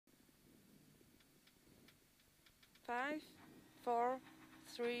5, 4,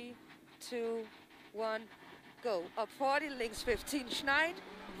 3, 2, 1, go. Up 40, links 15, Schneid.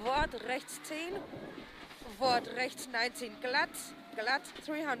 Wort rechts 10. Wort rechts 19, glatt. Glatt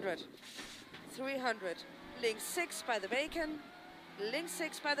 300. 300. Links 6 by the bacon. Links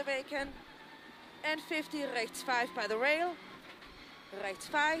 6 by the bacon. And 50, rechts 5 by the rail. Rechts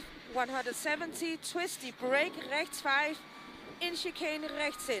 5, 170, twisty, brake, rechts 5. In chicane,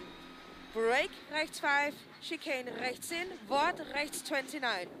 rechts in. Brake, rechts 5, chicane, rechts in. Wort rechts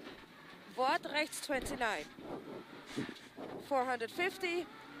 29. Wort rechts 29. 450,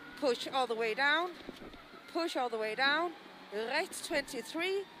 push all the way down. Push all the way down. Rechts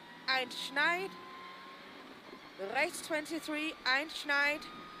 23, einschneid. Rechts 23, einschneid.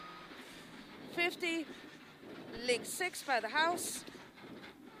 50, links 6 by the house.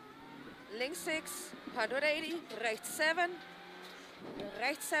 Links 6, 180, rechts 7.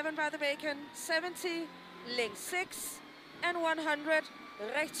 Rechts 7 by the bacon, 70, links 6. And 100,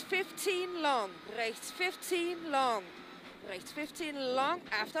 rechts 15 long. Rechts 15 long. Rechts 15 long,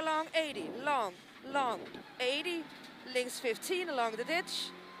 after long 80, long, long, 80, links 15 along the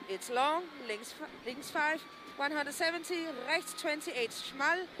ditch, it's long, links 5, 170, rechts 28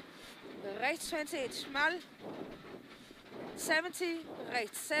 schmal, rechts 28 schmal, 70,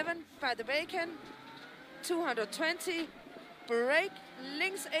 rechts 7 by the bacon, 220, brake,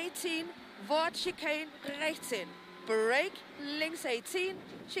 links 18, Wort chicane, rechts in, brake, links 18,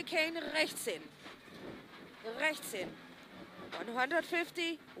 chicane, rechts in, rechts in.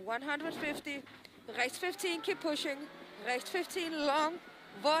 150, 150, rechts 15, keep pushing, rechts 15, long,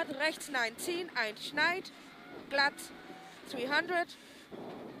 Wort rechts 19, einschneid, glatt, 300,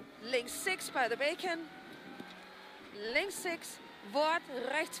 links 6 by the bacon, links 6, Wort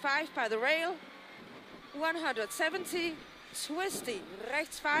rechts 5 by the rail, 170, twisty,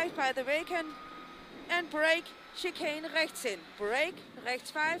 rechts 5 by the bacon, and brake, chicane, rechts in, brake,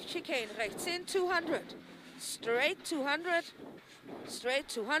 rechts 5, chicane, rechts in, 200. Straight 200, straight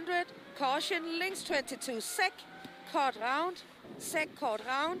 200, caution, links 22, sec, cord round, sec, cord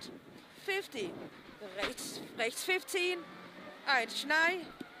round, 50, rechts 15, einschnei,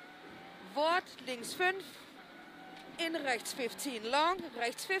 Wort, links 5, in rechts 15 long,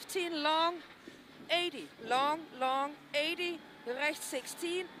 rechts 15 long, 80, long, long, 80, rechts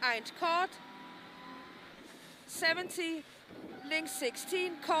 16, ein cord, 70, links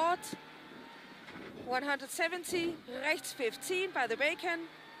 16, cord, 170, rechts 15 by the bacon,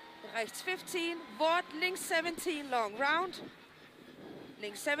 rechts 15, Wort, links 17, long round,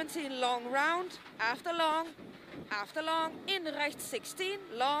 links 17, long round, after long, in rechts 16,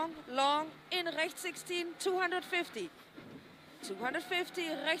 long, long, in rechts 16, 250, 250,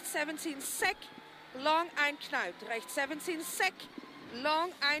 rechts 17, sec, long, einkneipt, rechts 17, sec,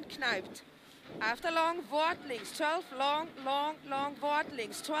 long, einkneipt, after long, Wort, links 12, long, long, long, Wort,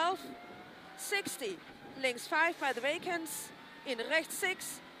 links 12, 60, links 5 by the bacons, in rechts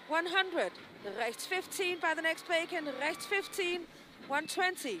 6, 100, rechts 15 by the next bacon, rechts 15,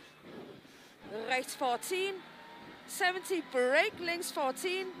 120, rechts 14, 70, brake, links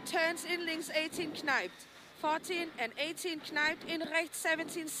 14, turns in links 18, kneipt, 14 and 18, kneipt, in rechts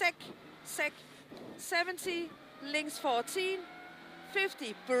 17, sec, sec, 70, links 14,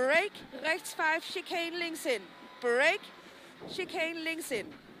 50, brake, rechts 5, chicane, links in, brake, chicane, links in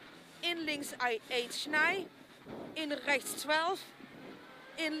links 8 Schnei, in rechts 12,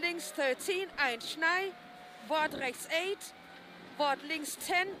 in links 13, ein Schnei, Wort rechts 8, Wort links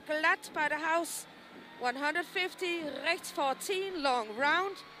 10, glatt by the house, 150, rechts 14, long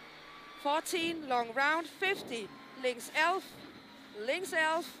round, 14, long round, 50, links 11,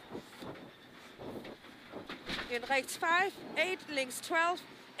 in rechts 5, 8, links 12,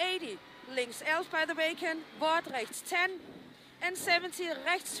 80, links 11 by the bacon, Wort rechts 10, and 70,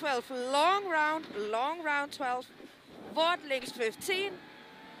 rechts 12, long round 12, Wort links 15,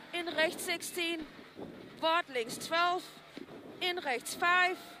 in rechts 16, Wort links 12, in rechts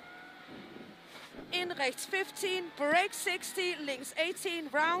 5, in rechts 15, brake 60, links 18,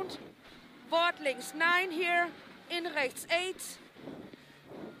 round, Wort links 9 here, in rechts 8,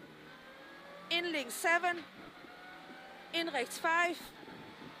 in links 7, in rechts 5,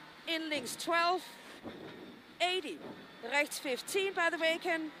 in links 12, 80, rechts 15 by the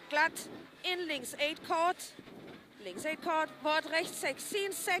bacon, glatt, in links 8 cord, Wort rechts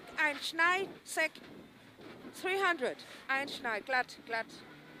 16, sec, einschnei, sec, 300, einschnei, glatt,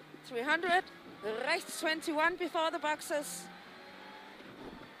 300, rechts 21 before the boxes,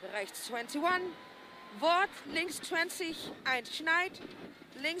 rechts 21, Wort links 20, einschneid,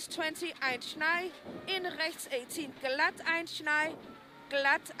 links 20, einschnei, in rechts 18, glatt, einschnei,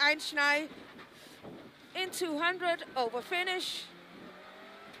 in 200 over finish.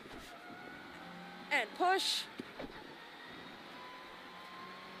 And push.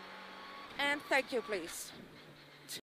 And thank you, please.